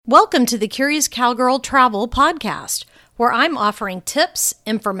Welcome to the Curious Cowgirl Travel Podcast, where I'm offering tips,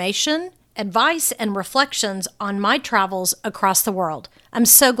 information, advice, and reflections on my travels across the world. I'm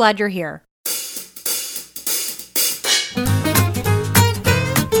so glad you're here.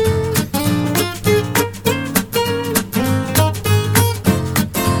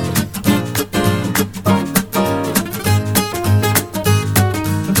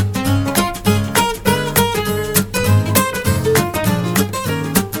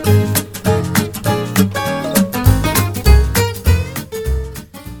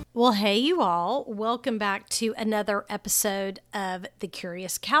 Well, hey, you all. Welcome back to another episode of the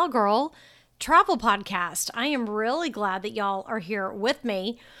Curious Cowgirl Travel Podcast. I am really glad that y'all are here with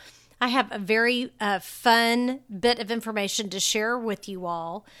me. I have a very fun bit of information to share with you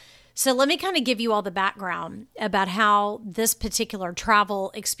all. So let me kind of give you all the background about how this particular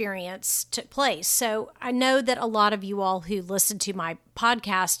travel experience took place. So I know that a lot of you all who listen to my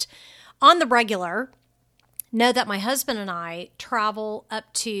podcast on the regular know that my husband and I travel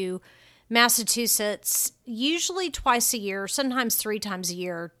up to Massachusetts usually twice a year, sometimes 3 times a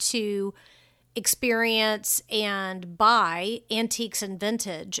year, to experience and buy antiques and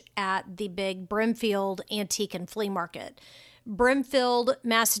vintage at the big Brimfield Antique and Flea Market. Brimfield,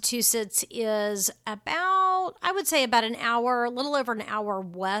 Massachusetts is about, I would say about an hour, a little over an hour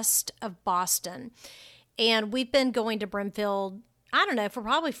west of Boston. And we've been going to Brimfield, I don't know, for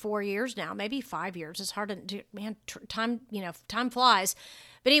probably 4 years now, maybe 5 years. It's hard to do, man, time flies.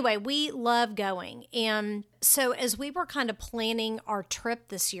 But anyway, we love going. And so as we were kind of planning our trip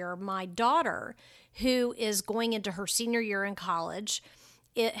this year, my daughter, who is going into her senior year in college,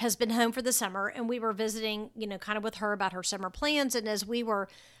 it has been home for the summer, and we were visiting, kind of with her about her summer plans. And as we were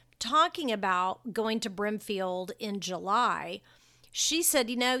talking about going to Brimfield in July, she said,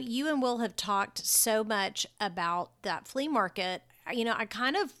 you and Will have talked so much about that flea market. I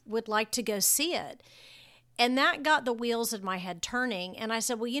kind of would like to go see it. And that got the wheels in my head turning. And I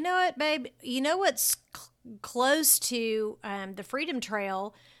said, well, you know what, babe? You know what's close to the Freedom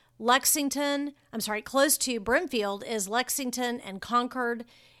Trail? Close to Brimfield is Lexington and Concord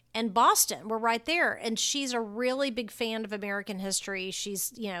and Boston. We're right there. And she's a really big fan of American history.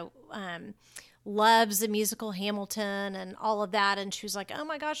 She's, loves the musical Hamilton and all of that. And she was like, oh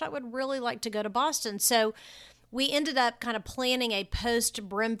my gosh, I would really like to go to Boston. So we ended up kind of planning a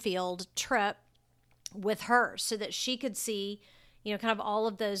post-Brimfield trip with her so that she could see, kind of all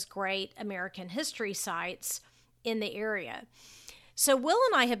of those great American history sites in the area. So Will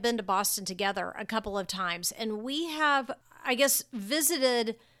and I have been to Boston together a couple of times, and we have,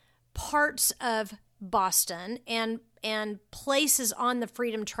 visited parts of Boston and places on the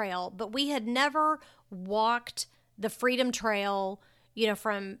Freedom Trail, but we had never walked the Freedom Trail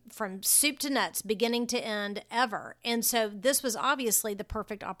from soup to nuts, beginning to end, ever. And so this was obviously the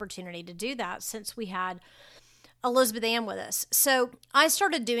perfect opportunity to do that since we had Elizabeth Ann with us. So I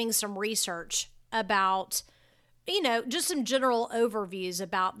started doing some research about, just some general overviews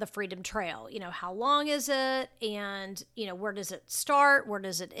about the Freedom Trail. How long is it? And, where does it start? Where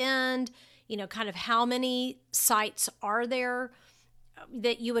does it end? Kind of how many sites are there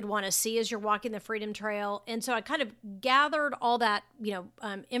that you would want to see as you're walking the Freedom Trail. And so I kind of gathered all that,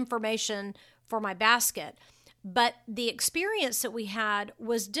 information for my basket. But the experience that we had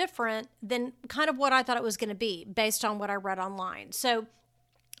was different than kind of what I thought it was going to be based on what I read online. So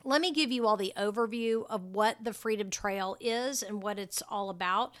let me give you all the overview of what the Freedom Trail is and what it's all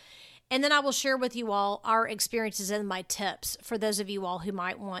about. And then I will share with you all our experiences and my tips for those of you all who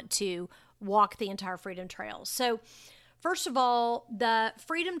might want to walk the entire Freedom Trail. So first of all, the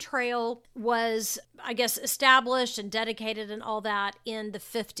Freedom Trail was, established and dedicated and all that in the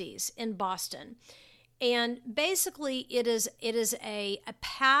 50s in Boston. And basically, it is a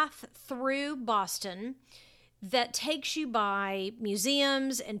path through Boston that takes you by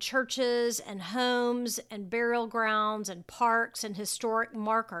museums and churches and homes and burial grounds and parks and historic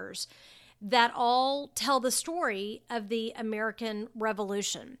markers that all tell the story of the American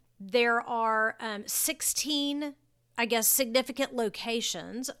Revolution. There are 16 significant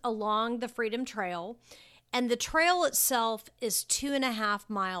locations along the Freedom Trail, and the trail itself is 2.5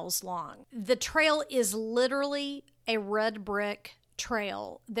 miles long. The trail is literally a red brick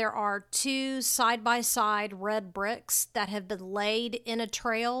trail. There are 2 side-by-side red bricks that have been laid in a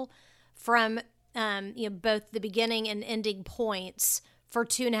trail from both the beginning and ending points for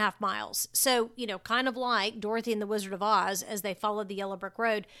 2.5 miles. So, kind of like Dorothy and the Wizard of Oz, as they followed the yellow brick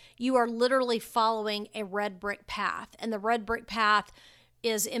road, you are literally following a red brick path. And the red brick path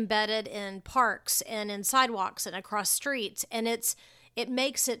is embedded in parks and in sidewalks and across streets. And it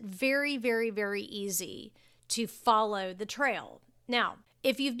makes it very, very, very easy to follow the trail. Now,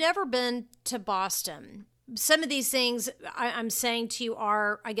 If you've never been to Boston, some of these things I'm saying to you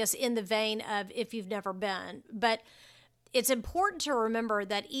are, I guess, in the vein of if you've never been. But it's important to remember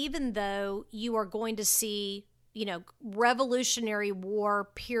that even though you are going to see, Revolutionary War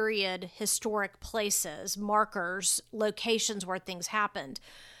period historic places, markers, locations where things happened,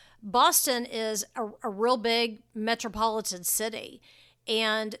 Boston is a real big metropolitan city.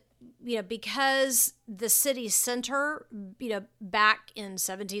 And because the city center, back in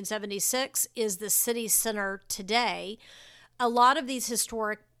 1776 is the city center today, a lot of these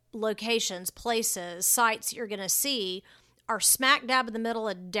historic locations, places, sites you're going to see are smack dab in the middle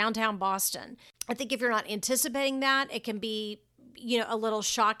of downtown Boston. I think if you're not anticipating that, it can be, a little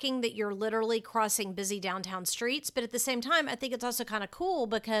shocking that you're literally crossing busy downtown streets. But at the same time, I think it's also kind of cool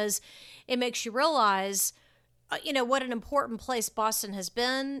because it makes you realize what an important place Boston has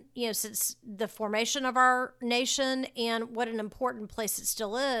been, since the formation of our nation, and what an important place it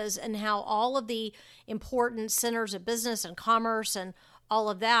still is, and how all of the important centers of business and commerce and all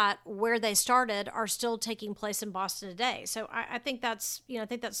of that, where they started, are still taking place in Boston today. So I think that's,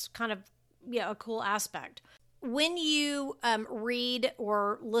 kind of, a cool aspect. When you read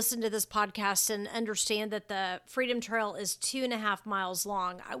or listen to this podcast and understand that the Freedom Trail is 2.5 miles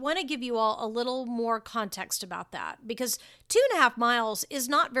long, I want to give you all a little more context about that, because 2.5 miles is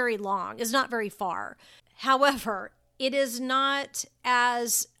not very long, is not very far. However, it is not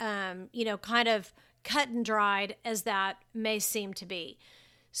as, kind of cut and dried as that may seem to be.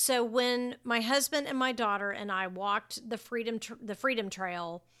 So when my husband and my daughter and I walked the Freedom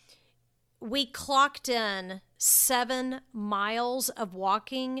Trail, we clocked in 7 miles of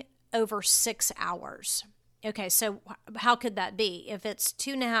walking over 6 hours. Okay, so how could that be? If it's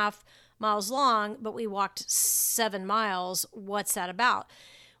 2.5 miles long, but we walked 7 miles, what's that about?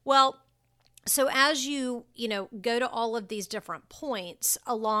 Well, so as you go to all of these different points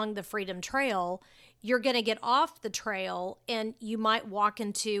along the Freedom Trail, you're going to get off the trail and you might walk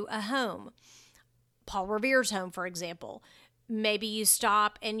into a home. Paul Revere's home, for example. Maybe you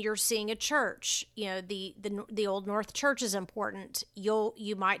stop and you're seeing a church. The Old North Church is important.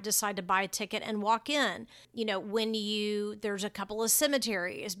 You might decide to buy a ticket and walk in. There's a couple of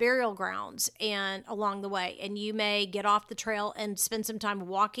cemeteries, burial grounds, and along the way, and you may get off the trail and spend some time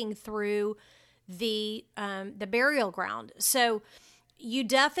walking through the burial ground. So you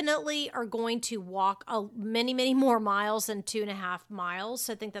definitely are going to walk many, many more miles than 2.5 miles.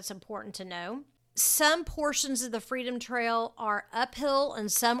 So I think that's important to know. Some portions of the Freedom Trail are uphill and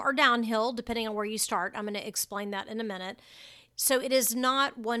some are downhill, depending on where you start. I'm going to explain that in a minute. So it is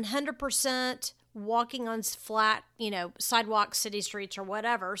not 100% walking on flat, sidewalks, city streets, or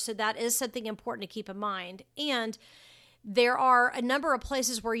whatever. So that is something important to keep in mind. And there are a number of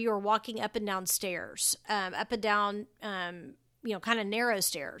places where you are walking up and down stairs, up and down, kind of narrow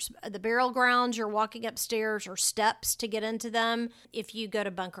stairs. The burial grounds, you're walking upstairs or steps to get into them. If you go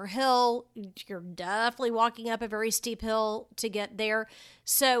to Bunker Hill, you're definitely walking up a very steep hill to get there.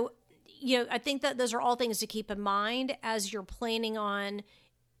 So, I think that those are all things to keep in mind as you're planning on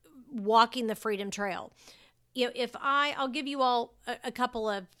walking the Freedom Trail. I'll give you all a couple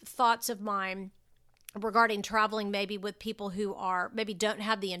of thoughts of mine regarding traveling maybe with people who maybe don't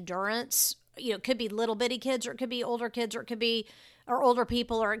have the endurance. It could be little bitty kids, or it could be older kids, or it could be older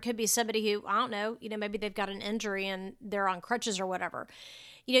people, or it could be somebody who, I don't know, maybe they've got an injury and they're on crutches or whatever.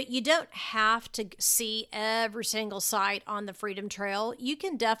 You don't have to see every single site on the Freedom Trail. You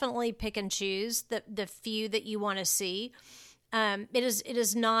can definitely pick and choose the few that you want to see. It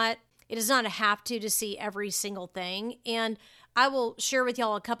is not a have to see every single thing. And I will share with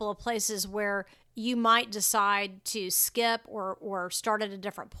y'all a couple of places where you might decide to skip or start at a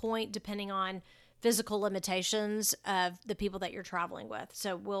different point depending on physical limitations of the people that you're traveling with.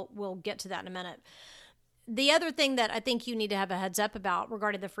 So we'll get to that in a minute. The other thing that I think you need to have a heads up about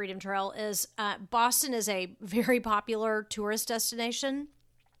regarding the Freedom Trail is Boston is a very popular tourist destination.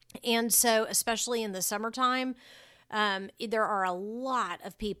 And so especially in the summertime, there are a lot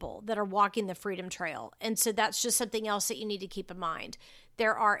of people that are walking the Freedom Trail. And so that's just something else that you need to keep in mind.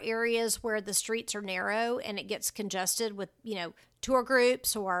 There are areas where the streets are narrow and it gets congested with, tour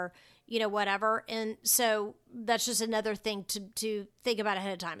groups or, whatever. And so that's just another thing to think about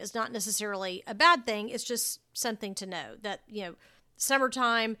ahead of time. It's not necessarily a bad thing. It's just something to know that,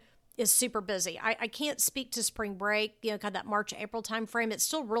 summertime is super busy. I can't speak to spring break, kind of that March, April time frame. It's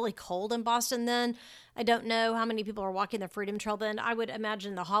still really cold in Boston then. I don't know how many people are walking the Freedom Trail then. I would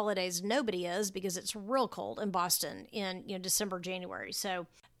imagine the holidays nobody is, because it's real cold in Boston in December, January. So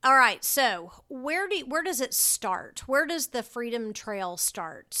All right, so where does it start? Where does the Freedom Trail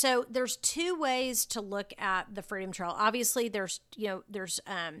start? So there's two ways to look at the Freedom Trail. Obviously, it is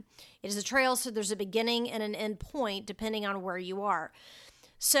a trail, so there's a beginning and an end point depending on where you are.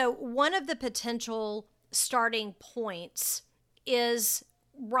 So one of the potential starting points is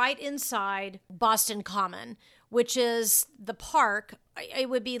right inside Boston Common, which is the park. It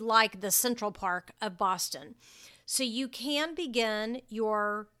would be like the Central Park of Boston. So you can begin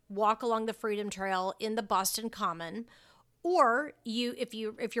your walk along the Freedom Trail in the Boston Common, or if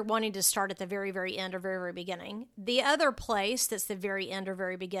you're wanting to start at the very, very end or very, very beginning. The other place that's the very end or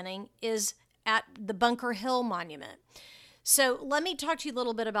very beginning is at the Bunker Hill Monument. So let me talk to you a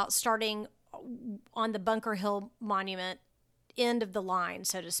little bit about starting on the Bunker Hill Monument end of the line,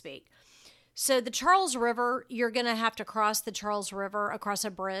 so to speak. So the Charles River, you're going to have to cross the Charles River across a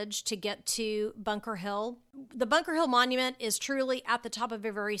bridge to get to Bunker Hill. The Bunker Hill Monument is truly at the top of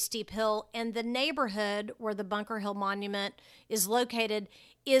a very steep hill, and the neighborhood where the Bunker Hill Monument is located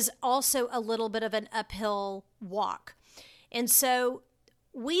is also a little bit of an uphill walk. And so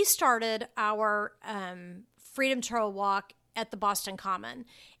we started our Freedom Trail walk at the Boston Common.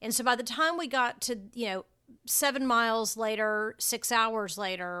 And so by the time we got to, 7 miles later, 6 hours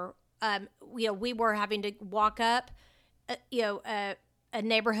later, we were having to walk up, a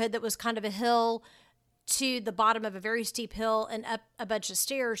neighborhood that was kind of a hill to the bottom of a very steep hill and up a bunch of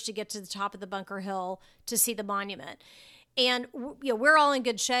stairs to get to the top of the Bunker Hill to see the monument. And, we're all in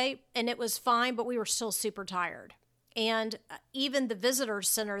good shape and it was fine, but we were still super tired. And even the visitor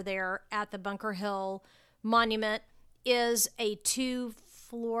center there at the Bunker Hill Monument is a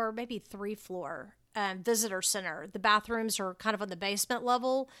 2-floor, maybe 3-floor visitor center. The bathrooms are kind of on the basement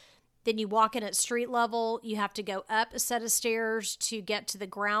level. Then you walk in at street level. You have to go up a set of stairs to get to the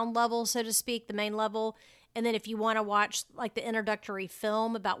ground level, so to speak, the main level. And then if you want to watch like the introductory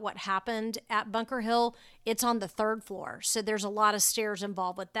film about what happened at Bunker Hill, it's on the 3rd floor. So there's a lot of stairs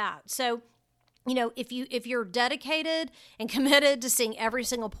involved with that. So, if you're dedicated and committed to seeing every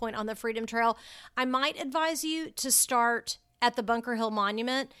single point on the Freedom Trail, I might advise you to start at the Bunker Hill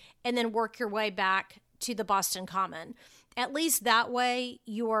Monument and then work your way back to the Boston Common. At least that way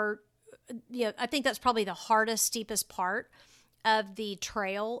I think that's probably the hardest, steepest part of the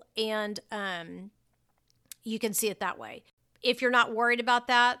trail, and you can see it that way. If you're not worried about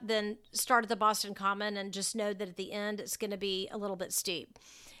that, then start at the Boston Common and just know that at the end it's going to be a little bit steep.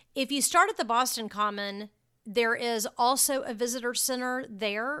 If you start at the Boston Common, there is also a visitor center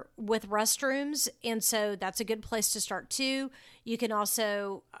there with restrooms, and so that's a good place to start too. You can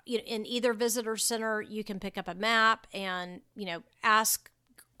also, in either visitor center, you can pick up a map and, ask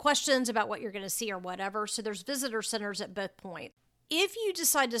questions about what you're going to see or whatever. So there's visitor centers at both points. If you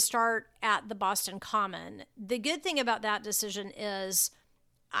decide to start at the Boston Common, the good thing about that decision is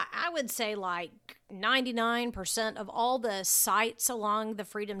I would say like 99% of all the sites along the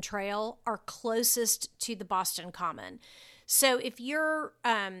Freedom Trail are closest to the Boston Common. So if you're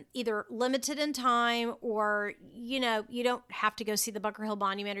either limited in time or, you don't have to go see the Bunker Hill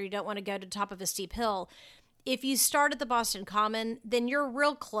Monument or you don't want to go to the top of a steep hill, if you start at the Boston Common, then you're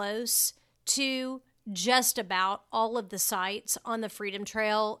real close to just about all of the sites on the Freedom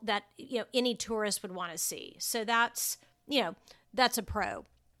Trail that, any tourist would want to see. So that's a pro.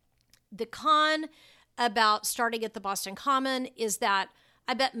 The con about starting at the Boston Common is that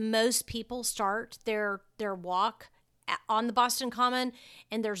I bet most people start their walk on the Boston Common,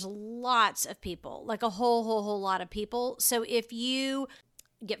 and there's lots of people, like a whole lot of people. So if you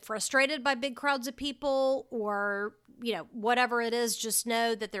get frustrated by big crowds of people or, whatever it is, just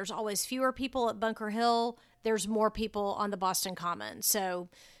know that there's always fewer people at Bunker Hill. There's more people on the Boston Common. So,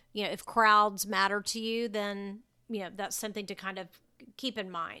 if crowds matter to you, then, that's something to kind of keep in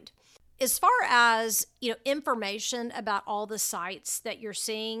mind. As far as, information about all the sites that you're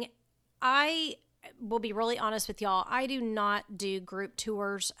seeing, I will be really honest with y'all. I do not do group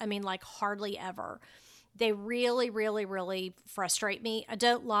tours. I mean, like hardly ever. They really, really, really frustrate me. I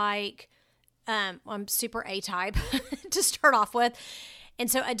don't like, I'm super A-type to start off with. And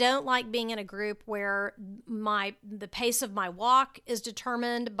so I don't like being in a group where the pace of my walk is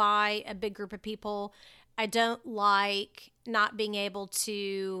determined by a big group of people. I don't like not being able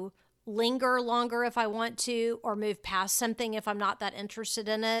to linger longer if I want to, or move past something if I'm not that interested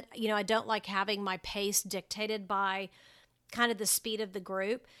in it. I don't like having my pace dictated by kind of the speed of the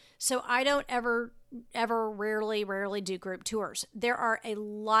group. So I don't rarely do group tours. There are a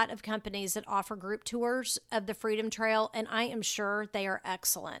lot of companies that offer group tours of the Freedom Trail, and I am sure they are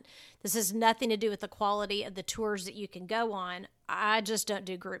excellent. This has nothing to do with the quality of the tours that you can go on. I just don't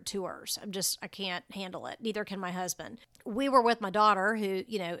do group tours. I can't handle it. Neither can my husband. We were with my daughter who,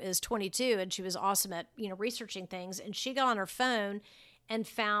 is 22, and she was awesome at, researching things, and she got on her phone and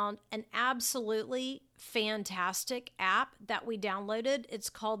found an absolutely fantastic app that we downloaded. It's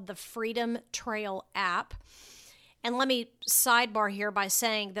called the Freedom Trail app. And let me sidebar here by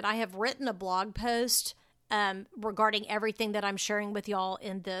saying that I have written a blog post regarding everything that I'm sharing with y'all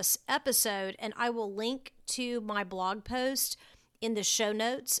in this episode, and I will link to my blog post in the show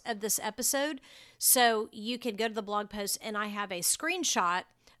notes of this episode. So you can go to the blog post, and I have a screenshot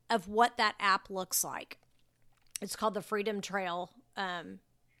of what that app looks like. It's called the Freedom Trail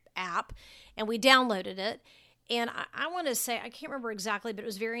app, and we downloaded it. And I want to say, I can't remember exactly, but it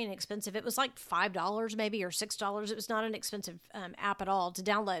was very inexpensive. It was like $5 maybe, or $6. It was not an expensive app at all to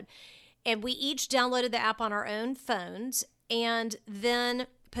download. And we each downloaded the app on our own phones and then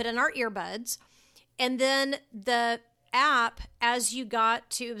put in our earbuds. And then the app, as you got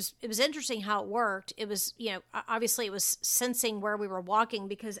to, it was interesting how it worked. It was, obviously it was sensing where we were walking,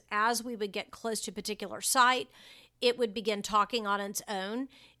 because as we would get close to a particular site, it would begin talking on its own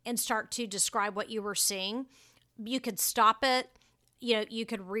and start to describe what you were seeing. You could stop it, you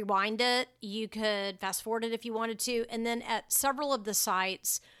could rewind it, you could fast forward it if you wanted to. And then at several of the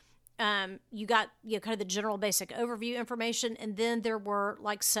sites, you got kind of the general basic overview information. And then there were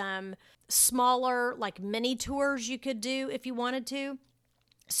like some smaller, like mini tours you could do if you wanted to.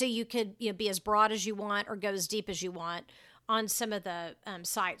 So you could be as broad as you want or go as deep as you want on some of the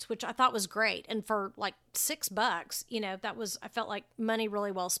sites, which I thought was great. And for like $6, I felt like money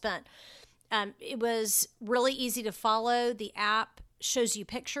really well spent. It was really easy to follow. The app shows you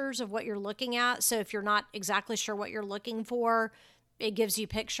pictures of what you're looking at. So if you're not exactly sure what you're looking for, it gives you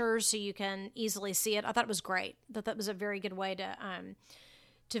pictures so you can easily see it. I thought it was great. That was a very good way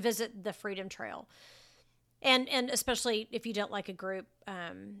to visit the Freedom Trail. And especially if you don't like a group,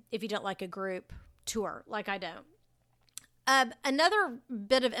 tour, like I don't. Another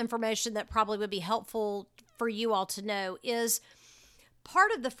bit of information that probably would be helpful for you all to know is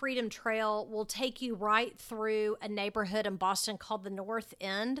part of the Freedom Trail will take you right through a neighborhood in Boston called the North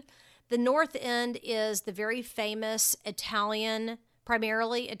End. The North End is the very famous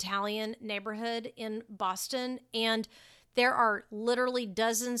primarily Italian neighborhood in Boston, and there are literally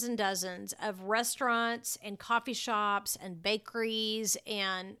dozens and dozens of restaurants and coffee shops and bakeries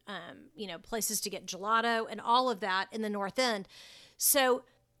and, places to get gelato and all of that in the North End. So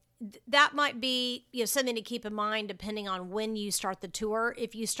that might be, something to keep in mind depending on when you start the tour.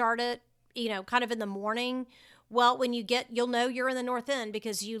 If you start it, kind of in the morning, well, when you'll know you're in the North End,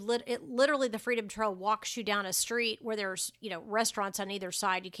 because literally the Freedom Trail walks you down a street where there's, restaurants on either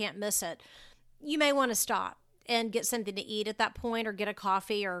side. You can't miss it. You may want to stop and get something to eat at that point, or get a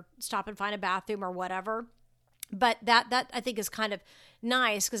coffee, or stop and find a bathroom or whatever. But that I think is kind of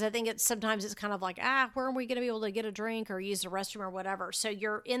nice, because I think sometimes it's kind of like, where are we going to be able to get a drink or use the restroom or whatever? So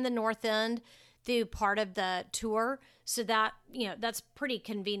you're in the North End through part of the tour. So that, that's pretty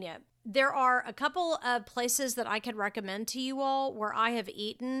convenient. There are a couple of places that I could recommend to you all where I have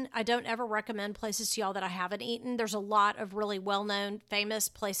eaten. I don't ever recommend places to y'all that I haven't eaten. There's a lot of really well-known, famous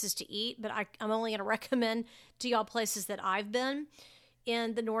places to eat, but I'm only going to recommend to y'all places that I've been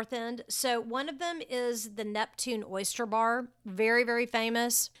in the North End. So one of them is the Neptune Oyster Bar. Very, very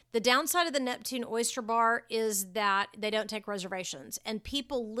famous. The downside of the Neptune Oyster Bar is that they don't take reservations, and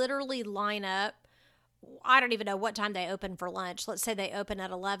people literally line up. I don't even know what time they open for lunch. Let's say they open at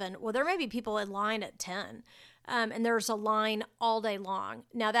 11. Well, there may be people in line at 10. And there's a line all day long.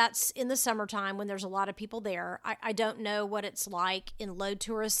 Now, that's in the summertime when there's a lot of people there. I don't know what it's like in low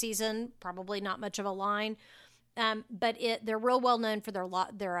tourist season. Probably not much of a line. But they're real well known for their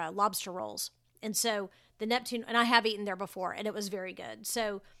lobster rolls. And so the Neptune, and I have eaten there before, and it was very good.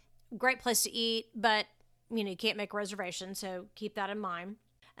 So great place to eat, but you can't make a reservation, so keep that in mind.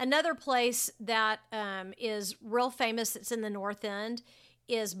 Another place that is real famous that's in the North End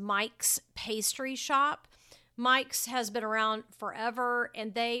is Mike's Pastry Shop. Mike's has been around forever,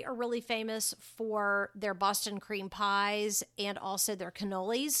 and they are really famous for their Boston cream pies and also their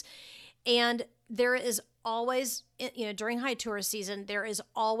cannolis. And there is always, during high tourist season, there is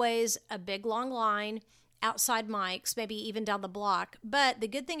always a big long line outside Mike's, maybe even down the block. But the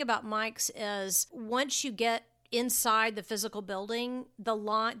good thing about Mike's is once you get inside the physical building,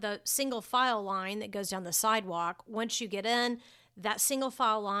 the single file line that goes down the sidewalk, once you get in, that single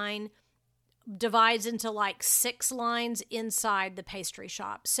file line divides into like 6 lines inside the pastry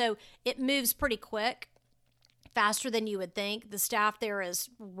shop. So it moves pretty quick, faster than you would think. The staff there is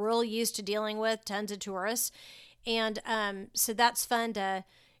real used to dealing with tons of tourists. And so that's fun to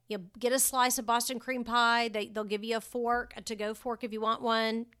get a slice of Boston cream pie. They'll give you a fork, a to-go fork if you want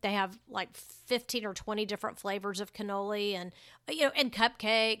one. They have like 15 or 20 different flavors of cannoli and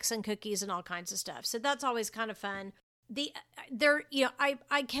cupcakes and cookies and all kinds of stuff. So that's always kind of fun.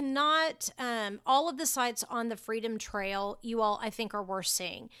 I cannot, all of the sites on the Freedom Trail, you all, I think, are worth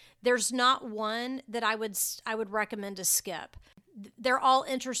seeing. There's not one that I would recommend to skip. They're all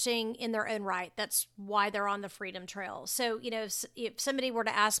interesting in their own right. That's why they're on the Freedom Trail. So, if somebody were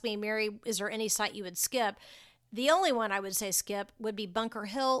to ask me, Mary, is there any site you would skip? The only one I would say skip would be Bunker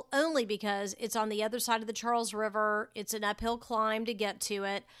Hill, only because it's on the other side of the Charles River. It's an uphill climb to get to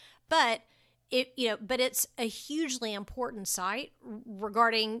it, but it's a hugely important site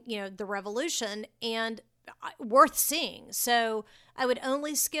regarding, the revolution and worth seeing. So I would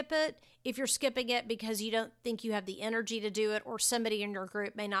only skip it if you're skipping it because you don't think you have the energy to do it, or somebody in your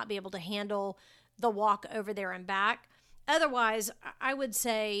group may not be able to handle the walk over there and back. Otherwise, I would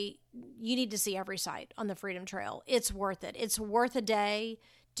say you need to see every site on the Freedom Trail. It's worth it. It's worth a day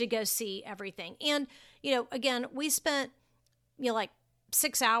to go see everything. And, again, we spent, like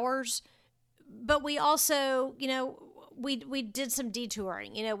 6 hours, but we also, we did some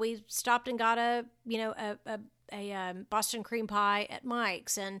detouring. We stopped and got a Boston cream pie at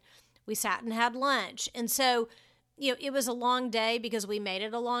Mike's, and we sat and had lunch. And so, it was a long day because we made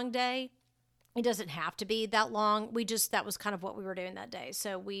it a long day. It doesn't have to be that long. That was kind of what we were doing that day.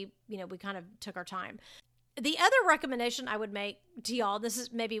 So we kind of took our time. The other recommendation I would make to y'all, this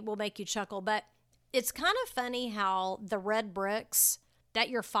is maybe will make you chuckle, but it's kind of funny how the red bricks that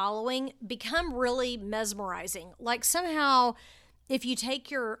you're following become really mesmerizing. Like somehow, if you take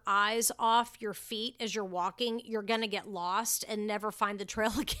your eyes off your feet as you're walking, you're going to get lost and never find the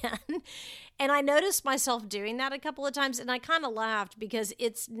trail again. And I noticed myself doing that a couple of times, and I kind of laughed because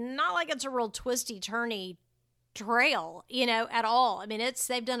it's not like it's a real twisty, turny trail, at all. I mean,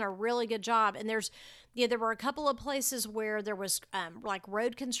 they've done a really good job. And there were a couple of places where there was like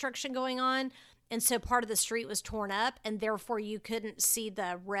road construction going on. And so part of the street was torn up, and therefore you couldn't see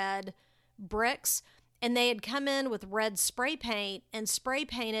the red bricks. And they had come in with red spray paint and spray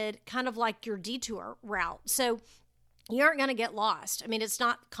painted kind of like your detour route. So you aren't going to get lost. I mean, it's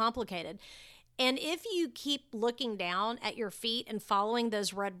not complicated. And if you keep looking down at your feet and following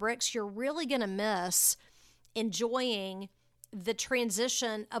those red bricks, you're really going to miss enjoying the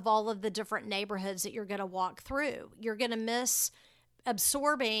transition of all of the different neighborhoods that you're going to walk through. You're going to miss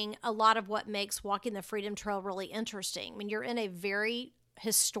absorbing a lot of what makes walking the Freedom Trail really interesting. I mean, you're in a very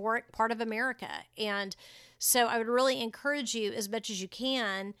historic part of America. And so I would really encourage you, as much as you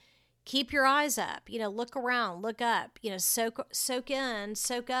can, keep your eyes up, look around, look up, soak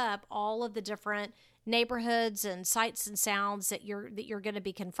up all of the different neighborhoods and sights and sounds that you're going to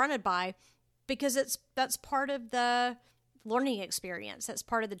be confronted by, because that's part of the learning experience. That's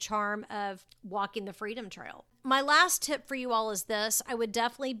part of the charm of walking the Freedom Trail. My last tip for you all is this. I would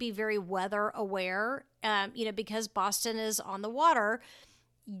definitely be very weather aware, because Boston is on the water.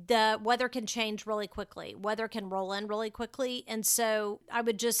 The weather can change really quickly. Weather can roll in really quickly. And so I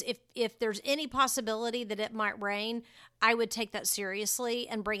would just, if there's any possibility that it might rain, I would take that seriously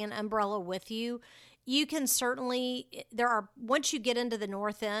and bring an umbrella with you. You can certainly, once you get into the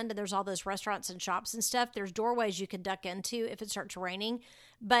north end and there's all those restaurants and shops and stuff, there's doorways you can duck into if it starts raining.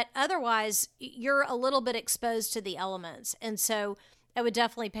 But otherwise, you're a little bit exposed to the elements. And so I would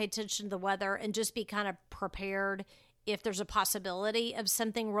definitely pay attention to the weather and just be kind of prepared if there's a possibility of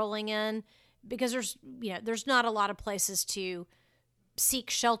something rolling in, because there's not a lot of places to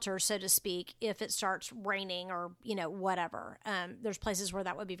seek shelter, so to speak, if it starts raining or, whatever. There's places where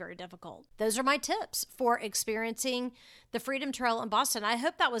that would be very difficult. Those are my tips for experiencing the Freedom Trail in Boston. I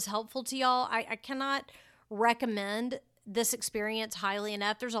hope that was helpful to y'all. I cannot recommend this experience highly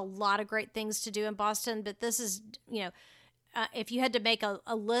enough. There's a lot of great things to do in Boston, but this is, if you had to make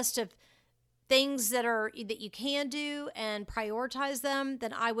a list of things that you can do and prioritize them,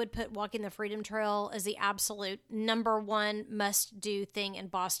 then I would put walking the Freedom Trail as the absolute number one must-do thing in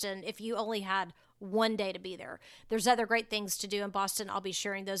Boston if you only had one day to be there. There's other great things to do in Boston. I'll be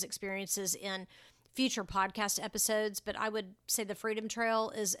sharing those experiences in future podcast episodes, but I would say the Freedom Trail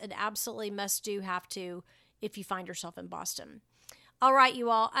is an absolutely must-do, have-to if you find yourself in Boston. All right, you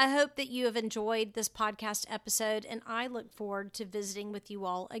all, I hope that you have enjoyed this podcast episode, and I look forward to visiting with you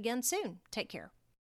all again soon. Take care.